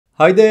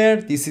Hi there,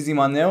 this is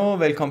Imaneo.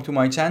 Welcome to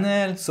my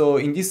channel. So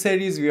in this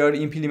series we are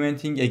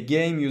implementing a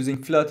game using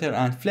Flutter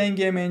and Flame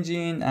game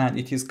engine, and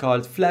it is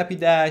called Flappy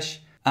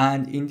Dash.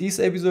 And in this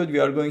episode we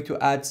are going to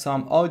add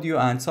some audio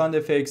and sound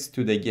effects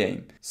to the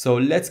game. So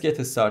let's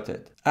get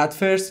started. At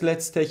first,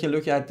 let's take a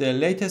look at the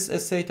latest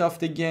state of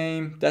the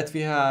game that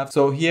we have.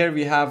 So here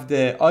we have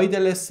the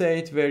idle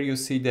state where you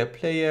see the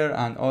player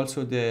and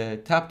also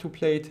the tap to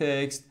play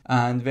text.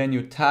 And when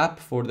you tap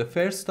for the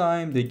first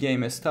time, the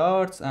game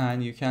starts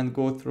and you can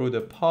go through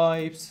the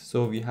pipes.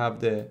 So we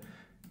have the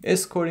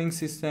scoring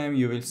system.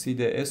 You will see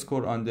the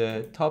score on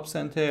the top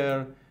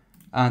center.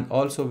 And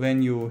also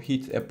when you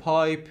hit a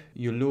pipe,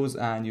 you lose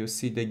and you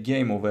see the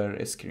game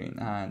over screen.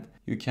 And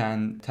you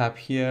can tap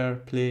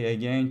here, play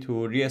again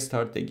to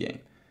restart the game.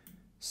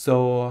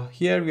 So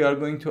here we are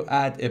going to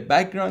add a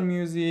background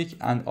music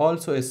and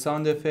also a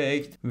sound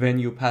effect when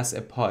you pass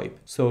a pipe.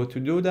 So to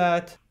do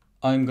that,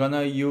 I'm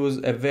gonna use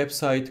a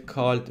website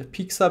called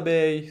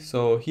Pixabay.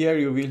 So here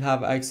you will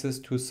have access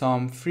to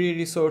some free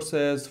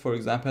resources. For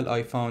example,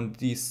 I found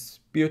this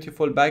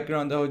beautiful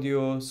background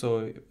audio.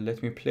 So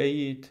let me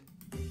play it.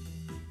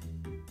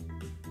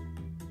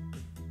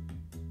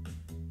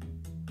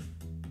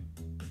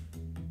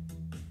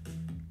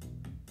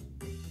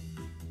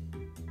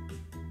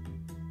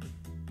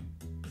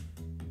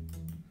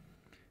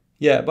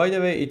 Yeah, by the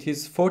way, it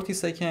is 40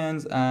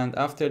 seconds and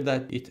after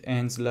that it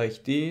ends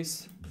like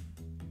this.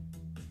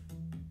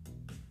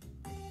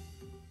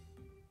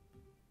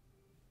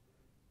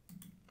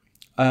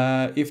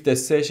 If the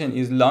session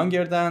is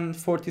longer than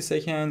 40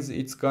 seconds,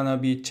 it's gonna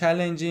be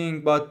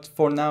challenging, but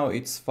for now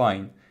it's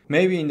fine.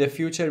 Maybe in the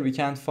future we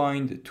can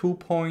find 2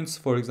 points,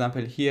 for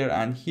example here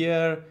and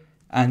here,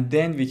 and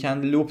then we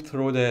can loop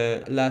through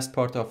the last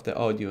part of the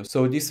audio.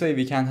 So this way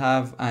we can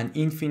have an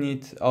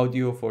infinite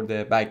audio for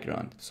the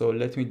background. So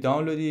let me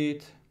download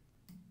it.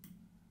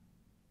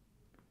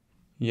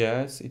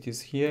 Yes, it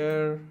is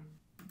here.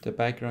 The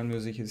background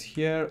music is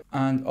here.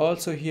 And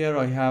also here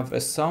I have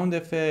a sound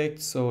effect.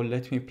 So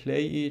let me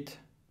play it.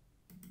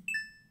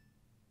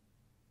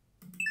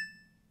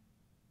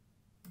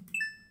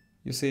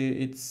 You see,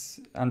 it's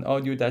an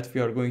audio that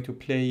we are going to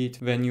play it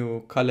when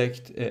you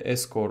collect a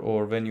score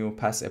or when you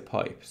pass a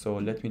pipe. So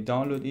let me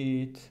download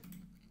it.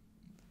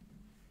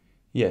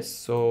 Yes,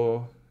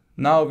 so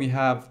now we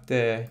have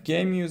the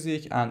game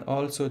music and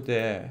also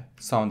the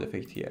sound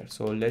effect here.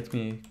 So let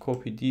me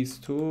copy these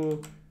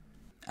two.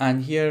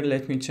 And here,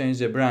 let me change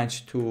the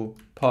branch to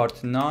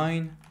part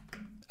 9.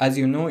 As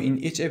you know, in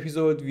each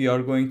episode, we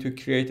are going to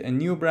create a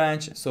new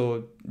branch.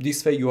 So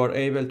this way you are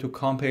able to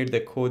compare the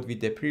code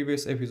with the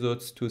previous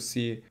episodes to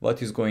see what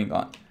is going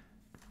on.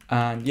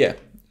 And yeah,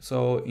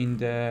 so in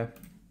the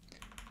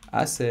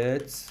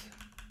assets,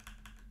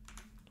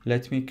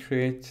 let me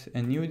create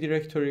a new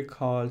directory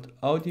called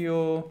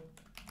audio.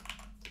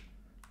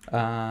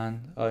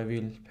 And I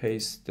will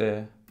paste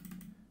the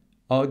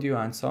audio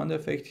and sound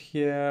effect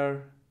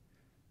here.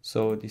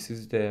 So this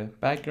is the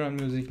background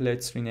music.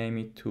 Let's rename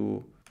it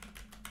to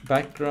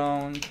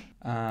background,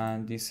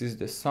 and this is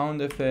the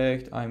sound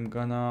effect. I'm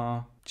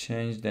gonna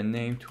change the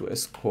name to a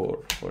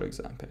score, for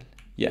example.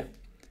 Yeah,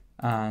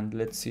 and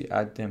let's see,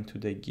 add them to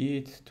the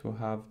Git to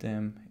have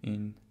them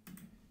in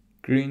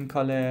green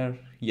color.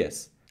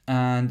 Yes,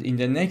 and in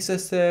the next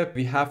step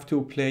we have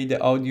to play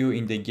the audio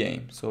in the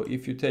game. So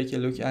if you take a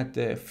look at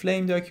the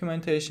Flame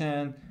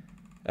documentation,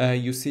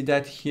 you see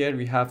that here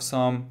we have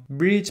some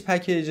bridge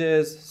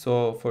packages.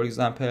 So for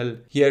example,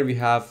 here we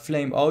have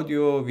Flame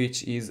Audio,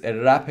 which is a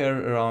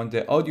wrapper around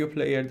the audio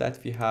player that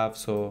we have.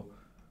 So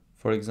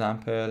for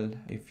example,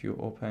 if you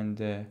open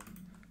the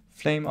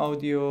Flame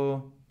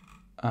Audio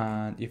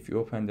and if you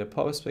open the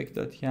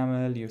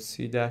popspec.yaml, you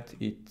see that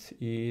it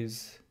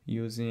is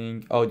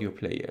using audio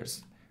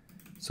players.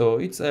 So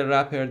it's a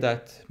wrapper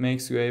that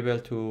makes you able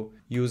to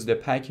use the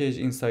package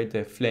inside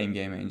the Flame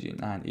game engine,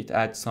 and it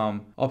adds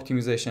some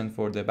optimization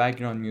for the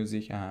background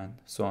music and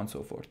so on and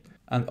so forth.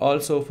 And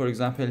also, for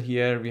example,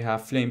 here we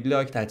have Flame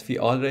block that we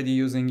already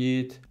using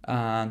it.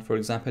 And for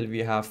example, we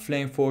have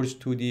Flame Forge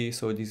 2D.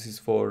 So this is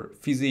for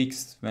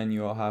physics. When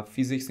you have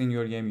physics in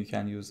your game, you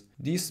can use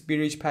this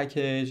bridge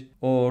package.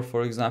 Or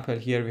for example,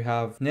 here we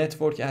have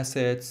network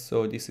assets.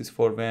 So this is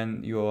for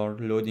when you are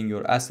loading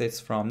your assets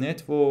from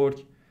network.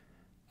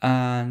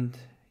 And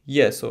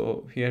yeah,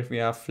 so here we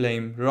have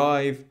Flame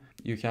Rive.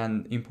 You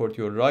can import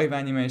your Rive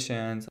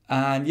animations.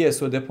 And yeah,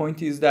 so the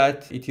point is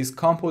that it is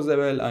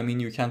composable. I mean,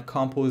 you can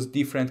compose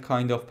different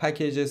kind of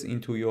packages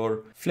into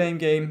your Flame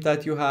game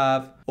that you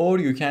have, or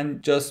you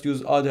can just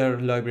use other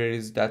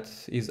libraries that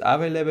is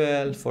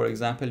available. For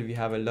example, we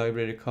have a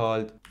library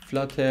called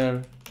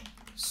Flutter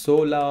So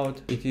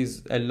Loud. It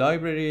is a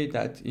library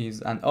that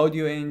is an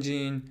audio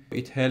engine.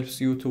 It helps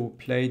you to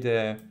play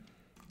the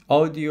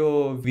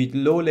audio with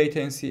low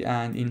latency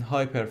and in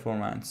high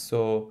performance.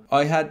 So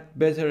I had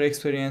better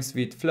experience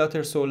with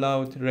Flutter So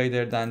Loud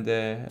rather than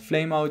the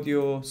Flame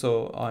Audio.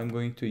 So I'm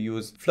going to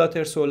use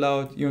Flutter So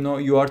Loud. You know,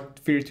 you are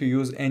free to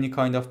use any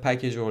kind of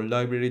package or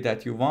library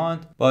that you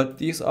want, but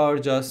these are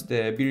just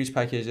the bridge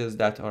packages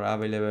that are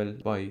available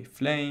by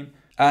Flame.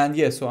 And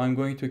yeah, so I'm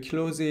going to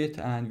close it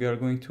and we are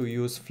going to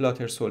use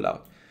Flutter So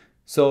Loud.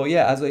 So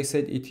yeah, as I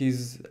said, it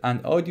is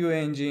an audio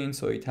engine,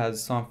 so it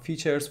has some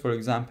features. For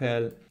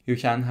example, you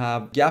can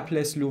have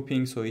gapless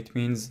looping, so it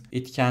means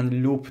it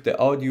can loop the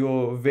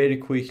audio very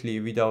quickly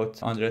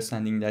without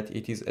understanding that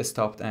it is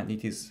stopped and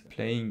it is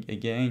playing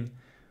again.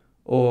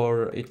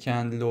 Or it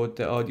can load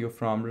the audio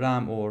from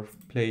RAM or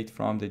play it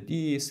from the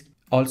disk.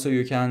 Also,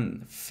 you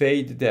can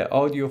fade the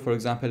audio, for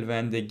example,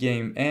 when the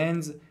game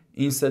ends,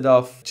 instead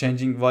of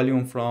changing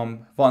volume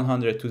from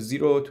 100 to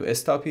 0 to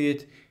stop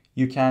it,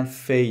 you can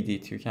fade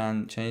it. You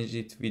can change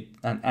it with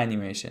an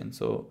animation.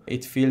 So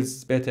it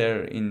feels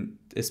better in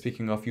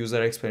speaking of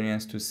user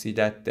experience to see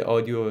that the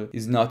audio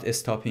is not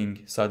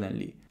stopping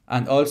suddenly.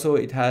 And also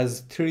it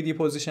has 3D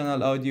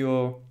positional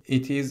audio.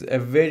 It is a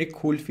very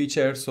cool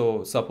feature.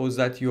 So suppose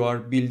that you are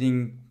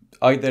building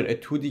either a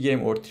 2D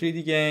game or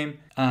 3D game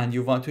and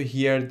you want to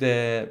hear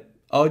the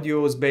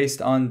audios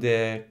based on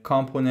the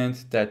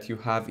component that you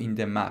have in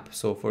the map.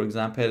 So for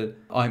example,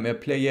 I'm a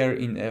player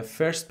in a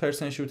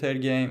first-person shooter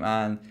game,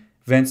 and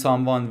when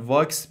someone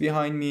walks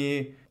behind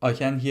me, I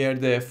can hear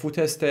the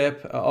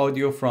footstep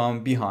audio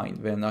from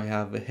behind when I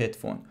have a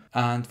headphone.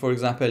 And for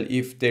example,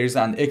 if there's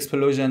an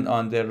explosion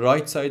on the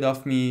right side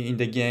of me in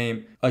the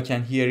game, I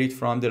can hear it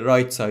from the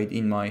right side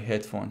in my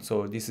headphone.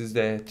 So this is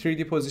the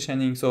 3D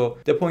positioning. So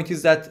the point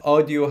is that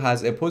audio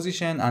has a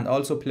position and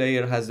also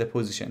player has the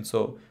position.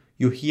 So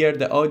you hear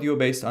the audio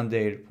based on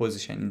their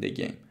position in the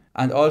game.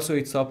 And also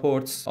it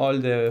supports all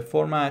the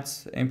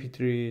formats,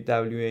 MP3,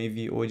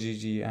 WAV,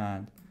 OGG,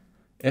 and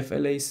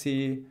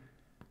FLAC.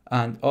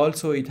 And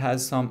also it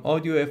has some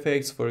audio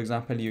effects. For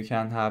example, you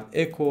can have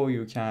echo,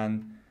 you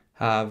can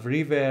have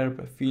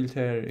reverb,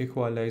 filter,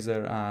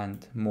 equalizer,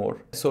 and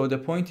more. So the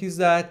point is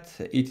that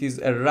it is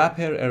a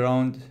wrapper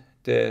around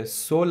the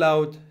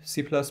SoLoud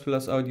C++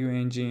 audio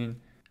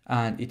engine,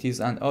 and it is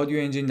an audio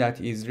engine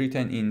that is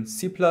written in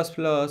C++.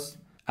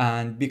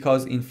 And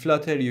because in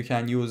Flutter you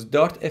can use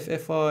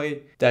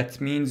 .ffi, that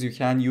means you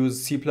can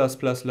use C++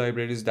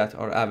 libraries that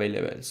are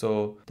available.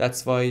 So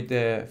that's why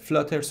the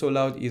Flutter So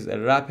Loud is a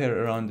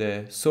wrapper around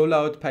the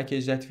SoLoud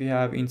package that we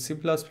have in C++,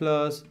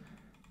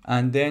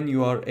 and then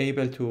you are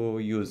able to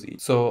use it.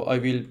 So I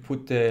will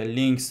put the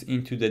links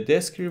into the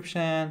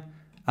description.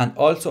 And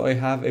also I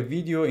have a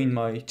video in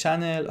my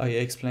channel. I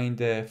explained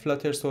the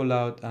Flutter So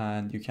Loud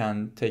and you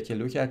can take a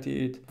look at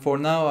it. For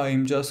now,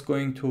 I'm just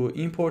going to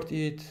import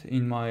it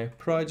in my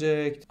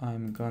project.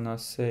 I'm gonna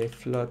say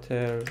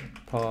Flutter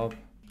pub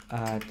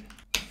add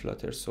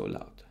Flutter So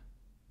Loud.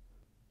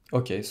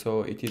 Okay,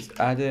 so it is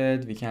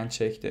added. We can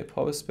check the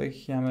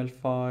pubspec YAML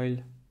file.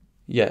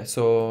 Yeah,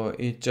 so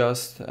it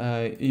just,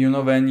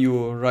 when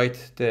you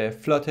write the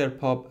Flutter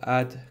pub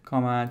add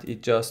command,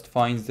 it just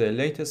finds the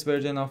latest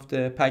version of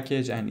the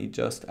package and it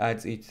just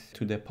adds it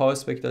to the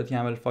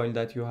pubspec.yaml file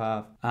that you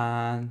have.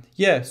 And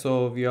yeah,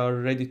 so we are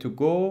ready to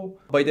go.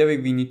 By the way,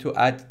 we need to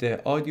add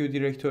the audio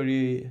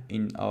directory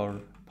in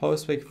our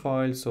pubspec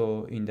file.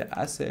 So in the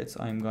assets,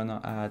 I'm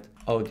gonna add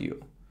audio.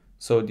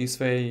 So this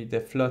way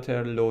the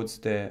Flutter loads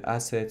the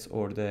assets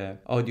or the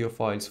audio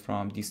files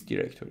from this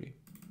directory.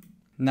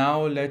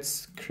 Now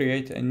let's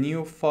create a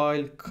new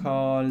file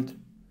called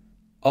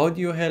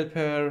audio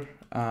helper,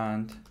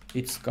 and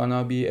it's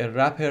gonna be a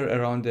wrapper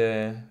around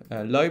the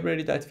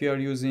library that we are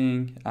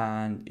using,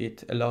 and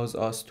it allows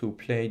us to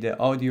play the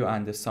audio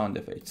and the sound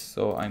effects.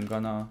 So I'm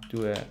gonna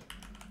do a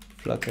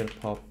flutter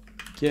pub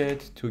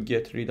get to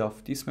get rid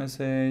of this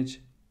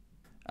message,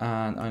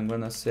 and I'm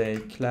gonna say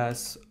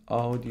class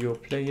audio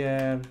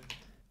player.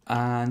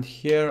 And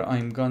here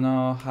I'm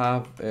gonna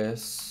have a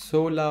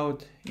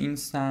SoLoud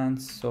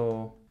instance,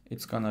 so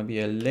it's gonna be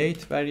a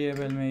late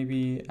variable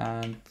maybe,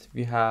 and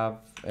we have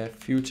a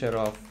feature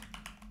of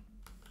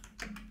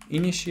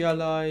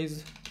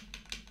initialize,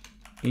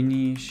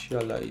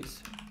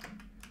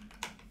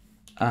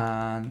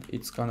 and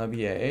it's gonna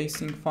be a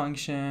async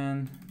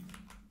function.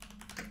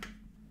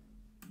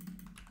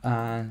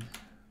 And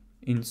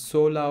in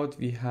SoLoud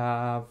we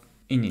have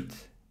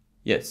init.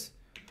 Yes.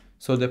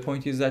 So the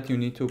point is that you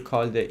need to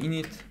call the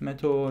init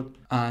method,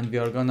 and we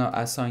are gonna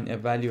assign a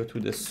value to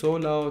the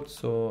SoLoud.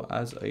 So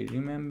as I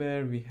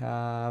remember, we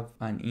have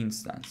an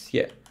instance.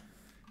 Yeah.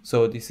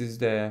 So this is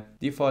the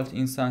default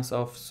instance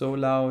of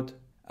SoLoud.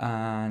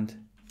 And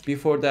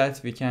before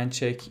that, we can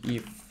check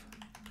if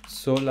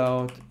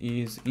SoLoud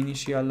is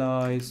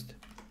initialized,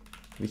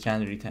 we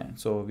can return.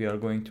 So we are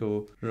going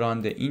to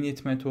run the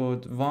init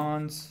method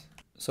once.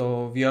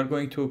 So we are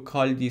going to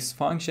call this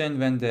function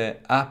when the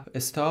app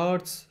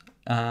starts.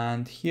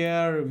 And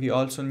here we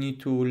also need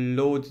to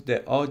load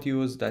the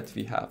audios that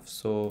we have.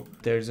 So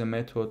there's a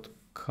method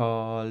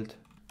called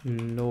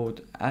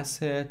load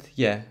asset.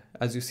 Yeah,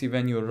 as you see,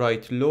 when you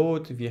write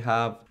load, we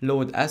have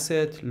load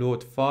asset,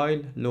 load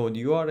file, load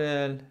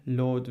URL,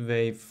 load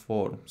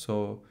waveform.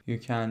 So you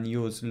can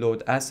use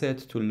load asset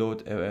to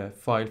load a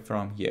file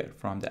from here,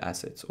 from the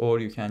assets, or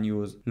you can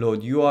use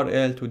load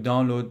URL to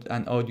download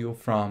an audio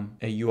from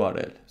a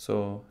URL.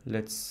 So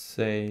let's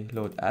say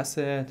load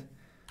asset.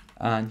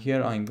 And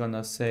here I'm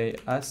gonna say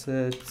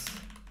assets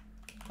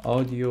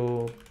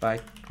audio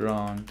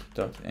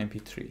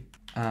background.mp3,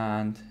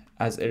 and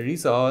as a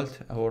result,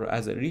 or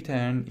as a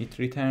return, it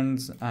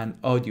returns an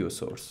audio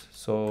source.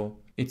 So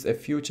it's a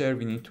future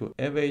we need to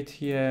await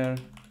here,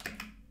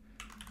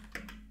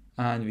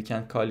 and we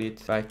can call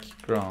it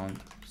background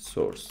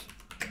source.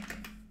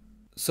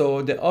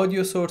 So the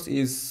audio source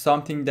is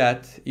something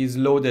that is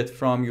loaded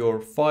from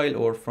your file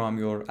or from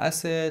your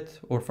asset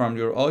or from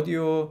your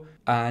audio,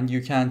 and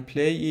you can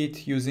play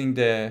it using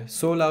the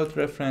SoLoud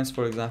reference.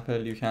 For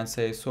example, you can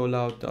say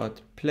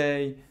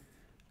SoLoud.play.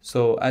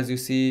 So as you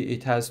see,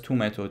 it has two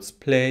methods,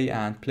 play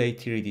and play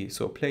 3D.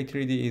 So play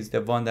 3D is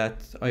the one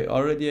that I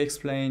already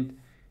explained.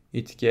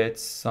 It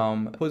gets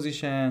some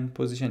position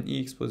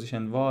X,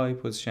 position Y,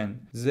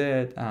 position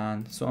Z,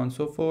 and so on and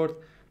so forth.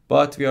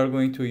 But we are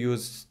going to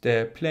use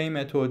the play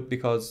method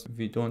because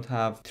we don't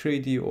have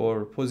 3D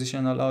or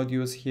positional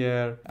audios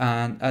here.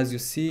 And as you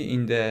see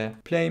in the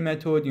play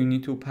method, you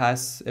need to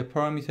pass a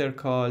parameter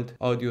called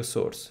audio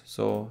source.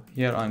 So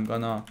here I'm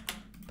gonna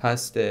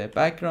pass the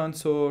background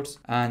source,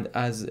 and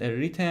as a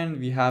return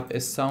we have a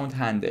sound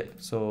handle.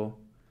 So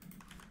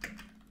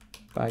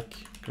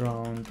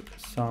background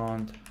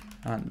sound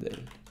handle.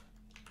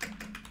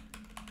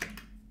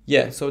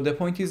 Yeah, so the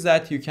point is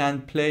that you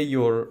can play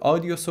your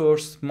audio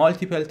source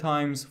multiple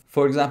times.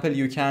 For example,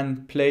 you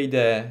can play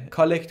the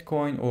collect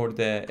coin or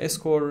the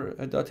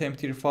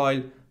score.mp3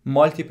 file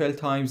multiple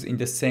times in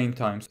the same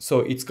time.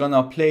 So it's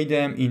gonna play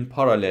them in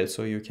parallel,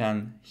 so you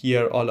can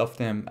hear all of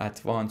them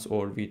at once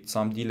or with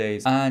some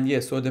delays. And yeah,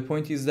 so the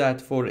point is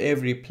that for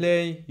every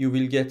play you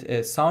will get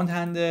a sound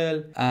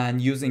handle,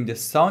 and using the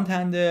sound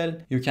handle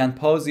you can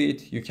pause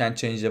it, you can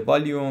change the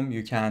volume,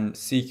 you can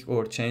seek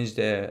or change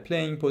the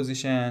playing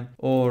position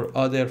or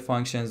other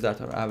functions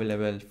that are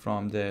available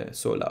from the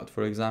SoLoud.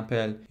 For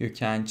example, you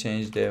can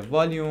change the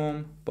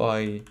volume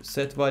by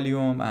set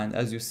volume, and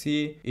as you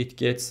see it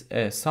gets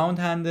a sound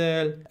handle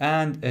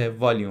and a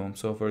volume.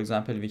 So for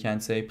example, we can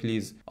say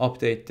please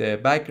update the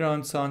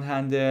background sound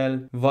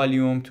handle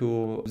volume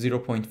to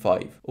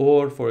 0.5,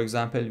 or for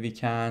example we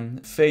can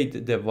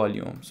fade the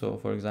volume. So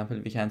for example,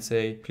 we can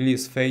say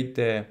please fade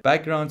the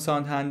background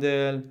sound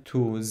handle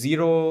to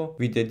 0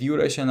 with the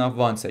duration of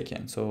 1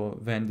 second. So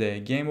when the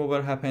game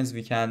over happens,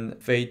 we can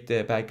fade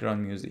the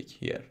background music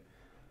here.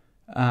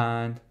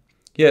 And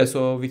yeah,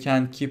 so we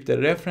can keep the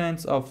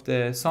reference of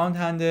the sound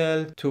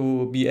handle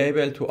to be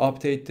able to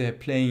update the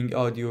playing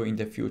audio in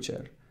the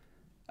future.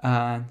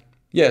 And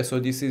yeah, so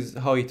this is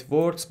how it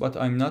works, but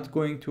I'm not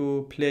going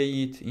to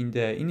play it in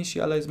the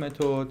initialize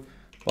method,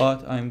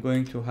 but I'm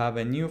going to have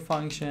a new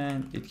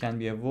function. It can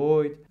be a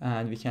void,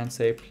 and we can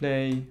say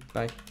play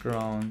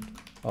background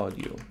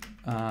audio.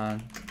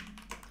 And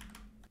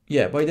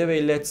yeah, by the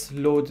way, let's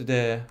load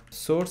the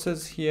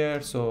sources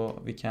here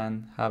so we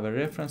can have a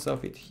reference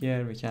of it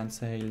here. We can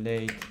say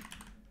late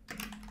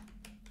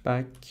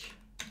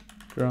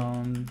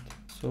background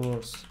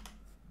source.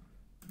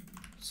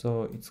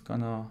 So it's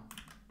gonna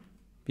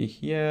be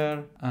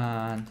here,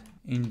 and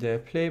in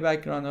the play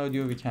background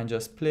audio we can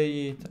just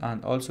play it,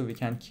 and also we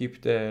can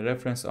keep the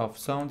reference of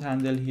sound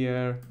handle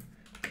here,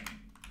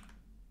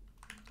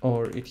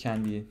 or it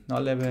can be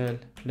nullable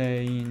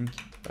playing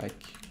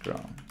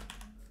background.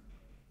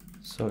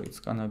 So it's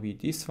gonna be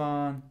this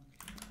one.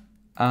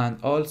 And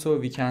also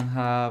we can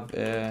have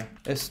a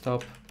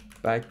stop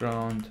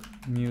background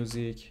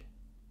music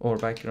or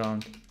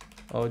background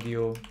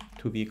audio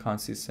to be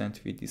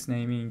consistent with this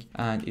naming,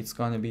 and it's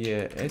gonna be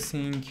a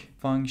async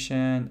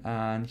function.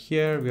 And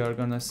here we are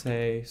gonna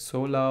say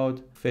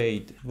SoLoud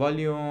fade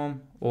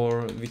volume,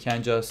 or we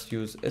can just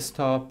use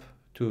stop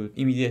to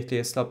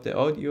immediately stop the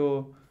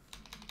audio,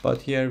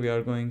 but here we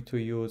are going to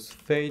use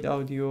fade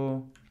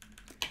audio.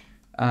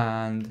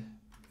 And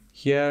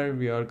here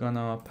we are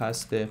gonna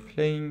pass the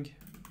playing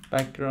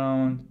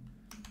background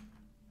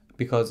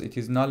because it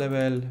is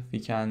nullable. We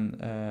can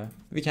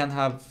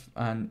have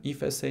an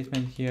if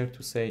statement here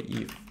to say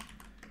if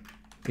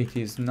it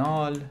is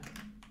null,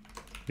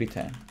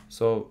 return.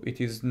 So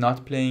it is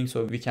not playing,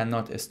 so we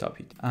cannot stop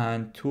it.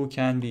 And 2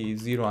 can be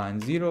 0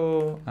 and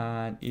 0,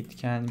 and it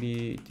can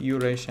be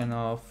duration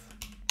of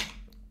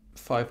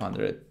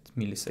 500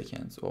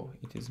 milliseconds. Oh,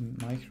 it is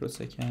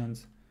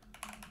microseconds,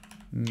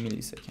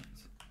 milliseconds.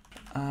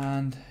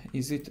 And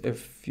is it a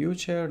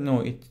future? No,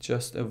 it's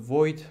just a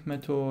void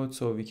method,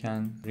 so we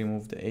can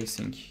remove the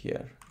async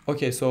here.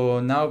 Okay, so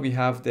now we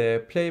have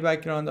the play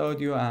background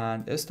audio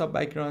and stop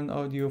background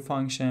audio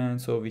function,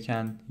 so we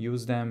can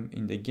use them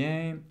in the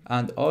game.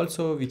 And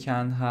also we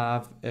can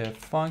have a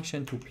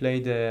function to play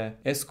the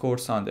score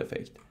sound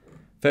effect.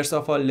 First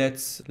of all,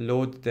 let's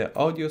load the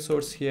audio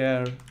source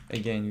here.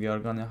 Again, we are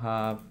gonna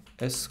have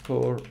a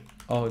score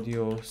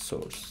audio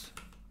source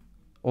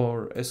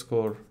or a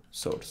score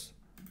source,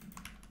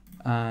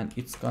 and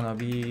it's gonna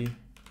be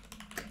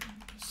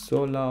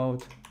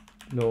SoLoud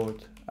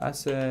load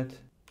assets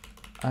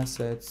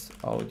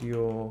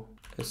audio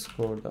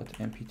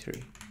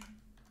score.mp3.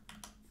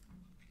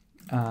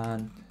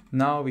 And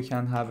now we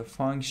can have a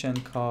function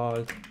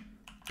called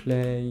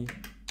play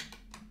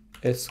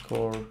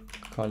score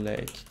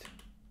collect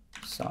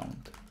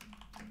sound.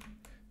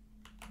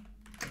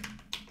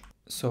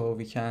 So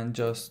we can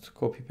just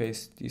copy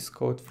paste this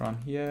code from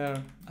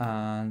here,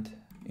 and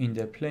in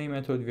the play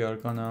method we are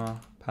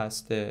gonna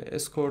pass the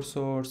score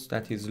source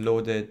that is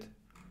loaded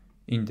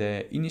in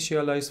the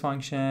initialize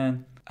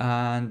function.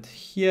 And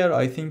here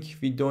I think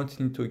we don't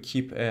need to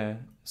keep a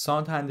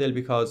sound handle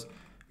because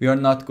we are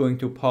not going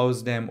to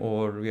pause them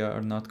or we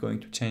are not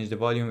going to change the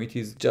volume. It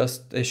is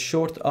just a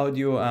short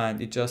audio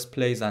and it just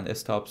plays and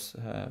stops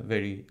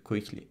very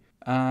quickly.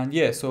 And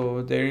yeah,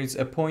 so there is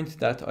a point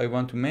that I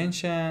want to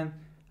mention.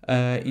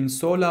 In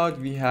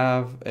SoLoud we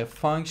have a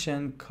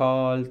function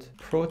called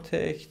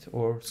protect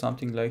or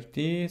something like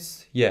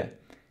this. Yeah,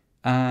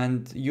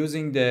 and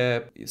using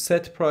the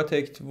set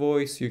protect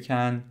voice you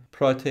can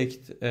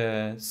protect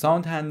a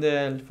sound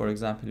handle. For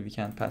example, we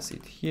can pass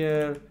it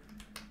here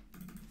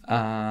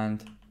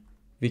and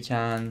we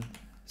can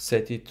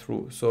set it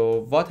true.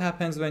 So what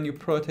happens when you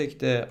protect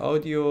the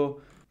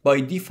audio?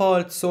 By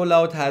default,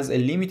 SoLoud has a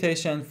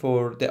limitation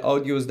for the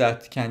audios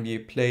that can be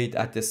played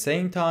at the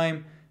same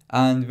time,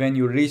 and when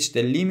you reach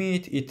the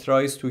limit it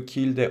tries to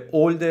kill the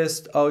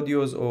oldest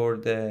audios or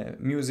the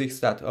musics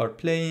that are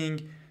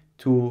playing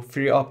to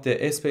free up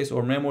the space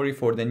or memory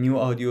for the new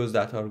audios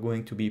that are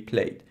going to be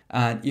played.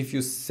 And if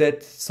you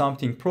set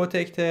something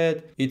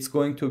protected, it's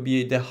going to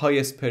be the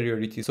highest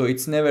priority. So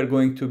it's never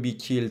going to be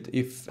killed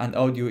if an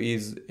audio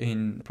is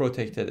in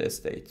protected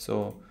state.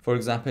 So for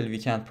example, we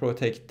can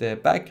protect the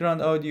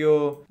background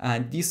audio,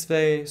 and this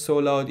way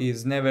SoLoud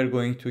is never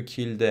going to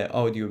kill the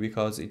audio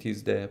because it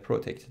is the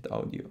protected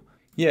audio.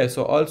 Yeah,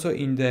 so also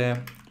in the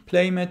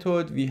play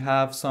method, we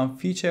have some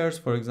features.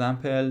 For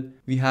example,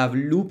 we have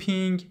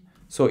looping.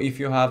 So if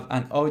you have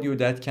an audio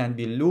that can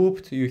be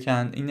looped, you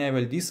can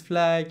enable this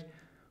flag,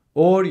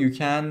 or you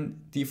can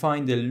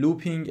define the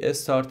looping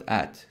start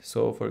at.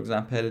 So for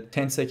example,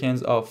 10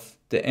 seconds of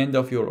the end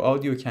of your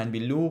audio can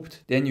be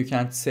looped. Then you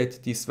can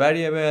set this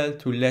variable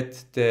to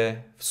let the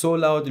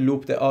SoLoud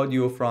loop the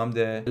audio from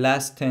the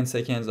last 10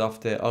 seconds of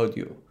the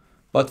audio.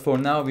 But for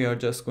now, we are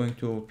just going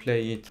to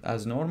play it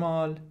as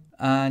normal.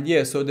 And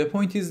yeah, so the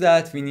point is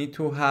that we need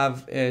to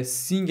have a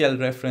single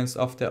reference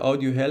of the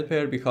audio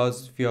helper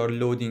because we are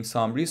loading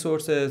some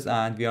resources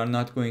and we are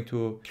not going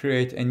to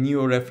create a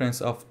new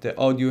reference of the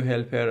audio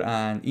helper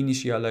and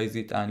initialize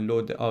it and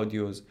load the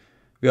audios.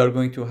 We are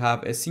going to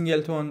have a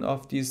singleton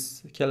of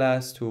this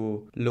class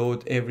to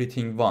load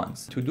everything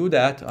once. To do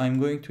that, I'm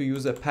going to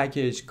use a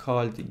package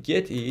called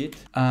GetIt,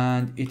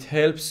 and it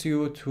helps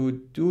you to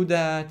do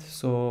that.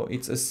 So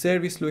it's a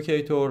service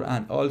locator,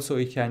 and also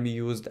it can be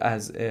used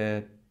as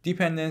a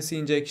dependency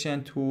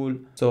injection tool.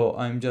 So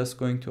I'm just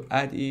going to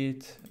add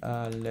it.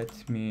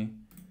 Let me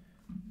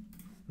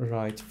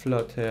write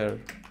flutter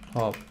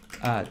hop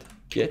add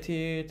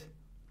GetIt.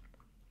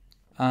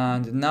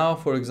 And now,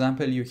 for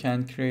example, you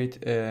can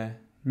create a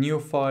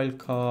new file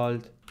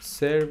called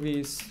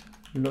service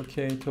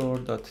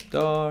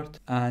locator.dart,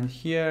 and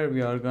here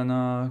we are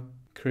gonna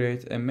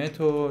create a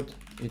method.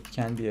 It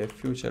can be a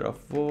future of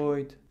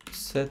void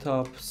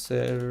setup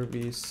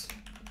service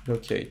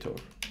locator,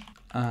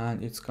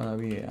 and it's gonna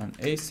be an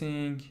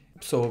async.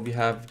 So we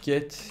have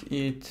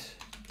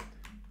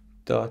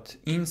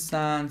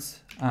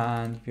GetIt.instance,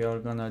 and we are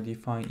gonna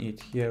define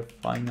it here,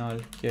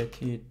 final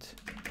GetIt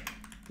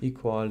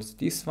equals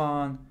this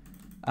one.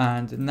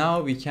 And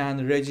now we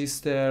can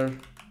register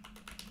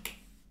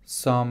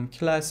some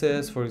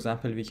classes. For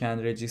example, we can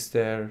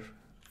register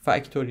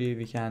factory,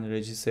 we can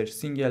register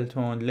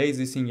singleton,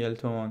 lazy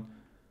singleton,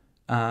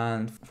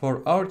 and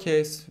for our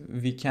case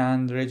we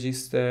can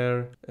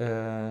register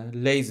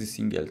lazy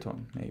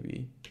singleton,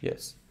 maybe.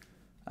 Yes.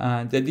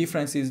 And the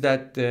difference is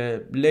that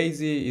the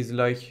lazy is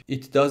like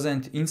it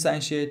doesn't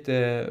instantiate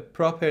the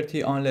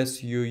property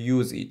unless you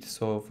use it.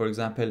 So for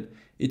example,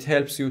 it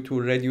helps you to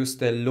reduce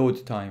the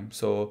load time.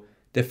 So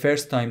the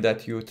first time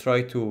that you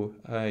try to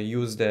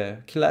use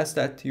the class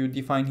that you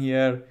define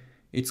here,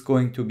 it's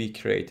going to be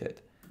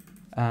created.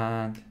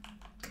 And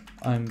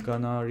I'm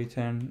gonna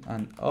return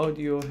an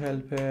audio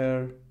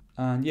helper.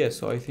 And yeah,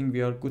 so I think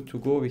we are good to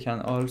go. We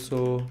can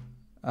also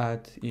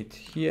add it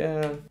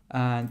here.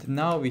 And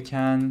now we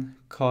can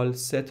call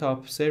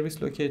setup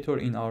service locator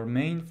in our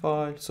main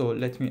file. So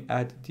let me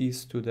add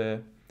this to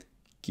the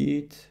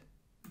Git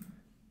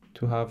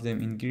to have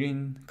them in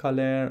green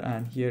color.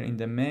 And here in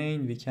the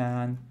main, we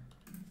can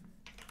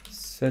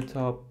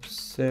setup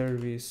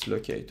service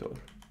locator.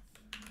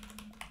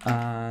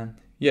 And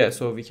yeah,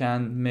 so we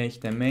can make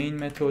the main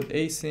method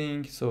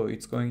async. So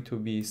it's going to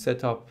be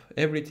set up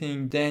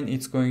everything, then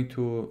it's going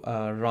to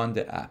run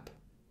the app.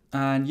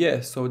 And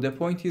yeah, so the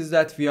point is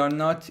that we are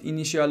not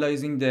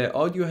initializing the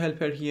audio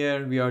helper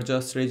here. We are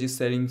just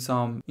registering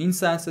some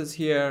instances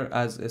here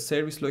as a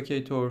service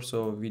locator.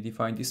 So we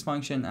define this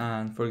function,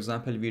 and for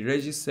example, we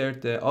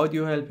registered the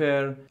audio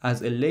helper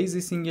as a lazy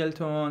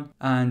singleton,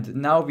 and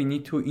now we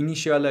need to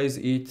initialize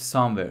it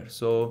somewhere.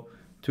 So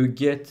to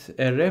get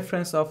a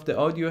reference of the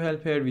audio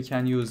helper, we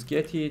can use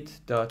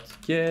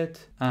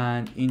getit.get,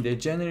 and in the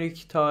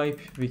generic type,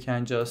 we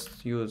can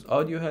just use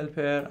audio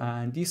helper,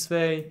 and this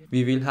way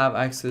we will have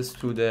access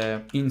to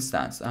the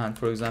instance, and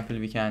for example,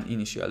 we can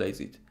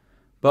initialize it.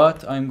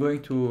 but I'm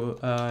going to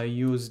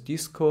use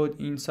this code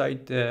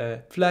inside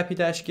the Flappy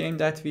Dash game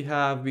that we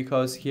have,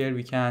 because here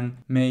we can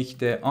make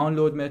the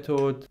onload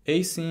method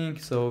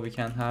async, so we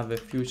can have a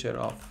future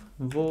of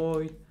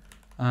void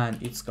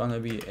and it's gonna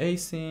be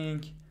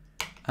async,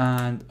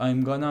 and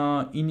I'm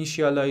gonna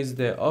initialize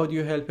the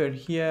audio helper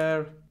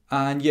here.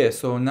 And yeah,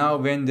 so now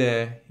when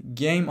the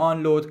game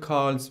onload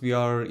calls, we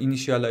are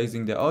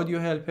initializing the audio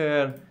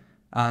helper,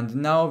 and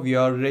now we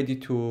are ready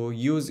to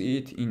use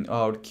it in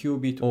our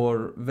qubit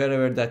or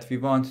wherever that we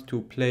want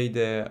to play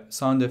the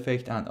sound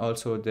effect and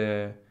also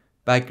the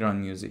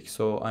background music.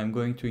 So I'm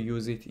going to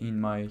use it in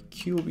my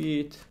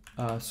qubit.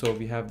 So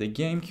we have the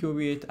game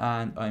qubit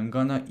and I'm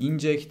gonna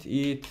inject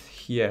it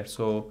here.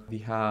 So we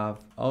have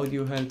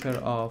audio helper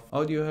of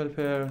audio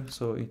helper,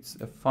 so it's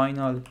a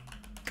final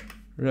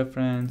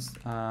reference,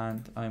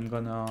 and I'm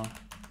gonna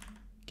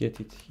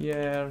get it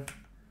here.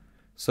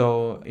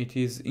 So it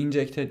is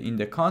injected in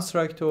the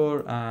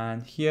constructor,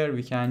 and here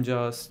we can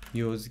just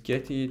use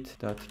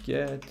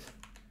GetIt.get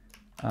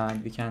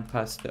and we can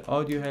pass the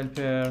audio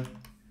helper.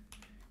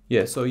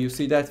 Yeah, so you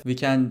see that we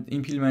can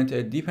implement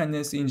a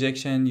dependency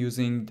injection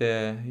using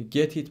the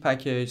GetIt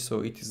package. So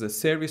it is a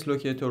service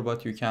locator,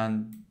 but you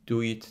can do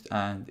it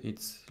and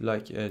it's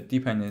like a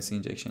dependency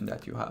injection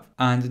that you have.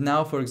 And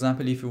now, for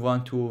example, if you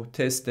want to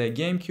test the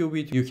game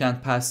qubit, you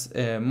can pass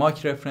a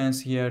mock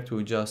reference here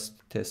to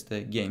just test the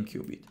game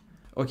qubit.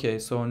 Okay,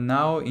 so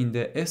now in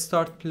the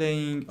start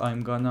playing,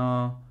 I'm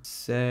gonna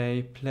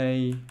say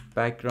play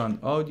background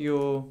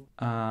audio,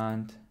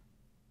 and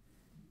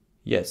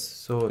yes,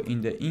 so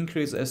in the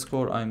increase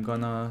score, I'm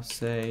gonna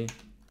say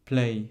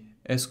play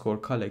score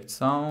collect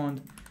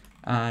sound,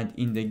 and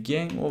in the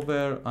game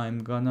over,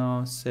 I'm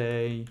gonna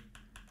say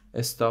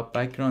stop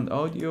background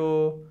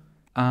audio,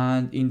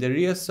 and in the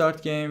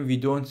restart game, we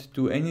don't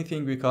do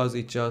anything because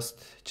it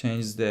just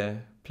changes the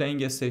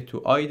playing state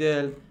to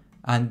idle,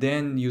 and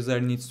then user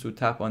needs to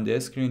tap on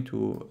the screen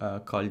to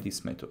call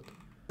this method.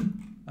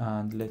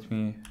 And let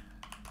me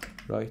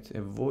write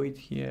a void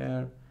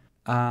here.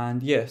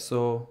 And yeah,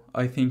 so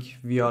I think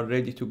we are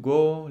ready to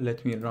go.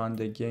 Let me run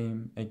the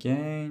game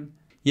again.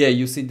 Yeah,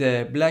 you see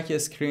the black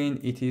screen,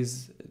 it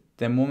is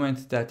the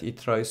moment that it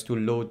tries to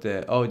load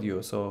the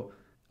audio. So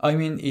I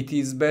mean, it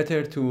is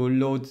better to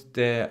load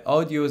the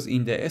audios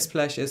in the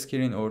splash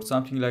screen or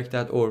something like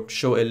that, or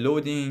show a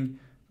loading,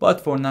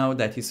 but for now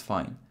that is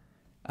fine.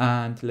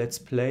 And let's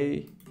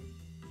play.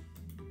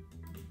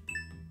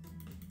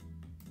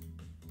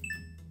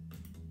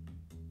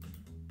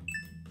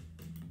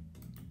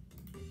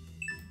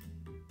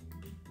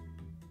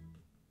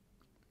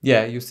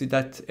 Yeah, you see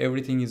that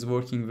everything is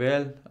working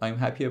well. I'm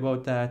happy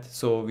about that.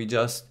 So we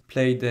just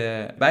play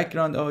the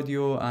background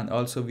audio, and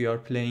also we are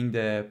playing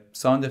the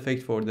sound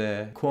effect for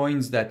the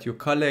coins that you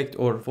collect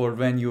or for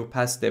when you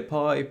pass the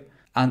pipe.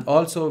 And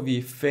also we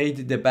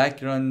fade the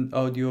background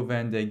audio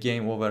when the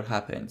game over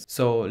happens.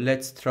 So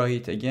let's try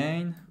it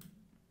again.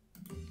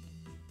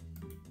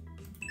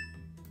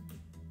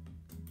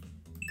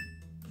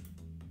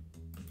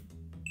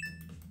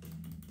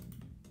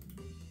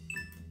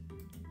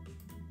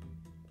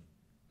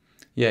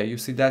 Yeah, you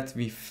see that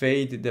we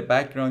fade the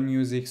background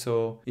music,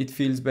 so it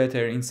feels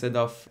better. Instead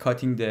of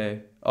cutting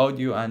the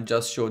audio and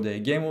just show the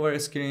game over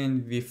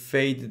screen, we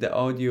fade the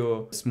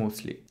audio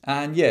smoothly.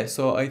 And yeah,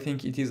 so I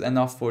think it is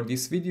enough for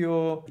this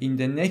video. In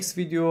the next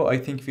video, I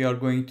think we are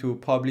going to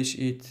publish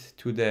it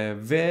to the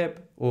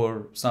web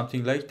or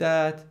something like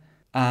that.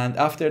 And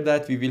after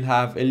that, we will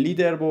have a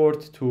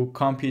leaderboard to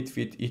compete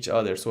with each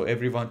other. So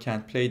everyone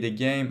can play the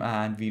game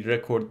and we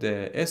record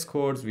the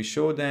scores, we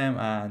show them,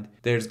 and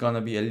there's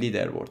gonna be a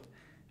leaderboard.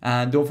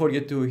 And don't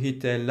forget to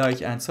hit the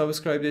like and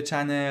subscribe the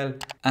channel.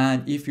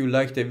 And if you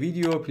like the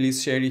video,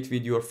 please share it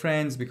with your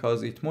friends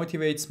because it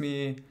motivates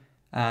me.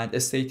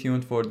 And stay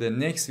tuned for the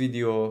next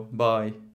video. Bye.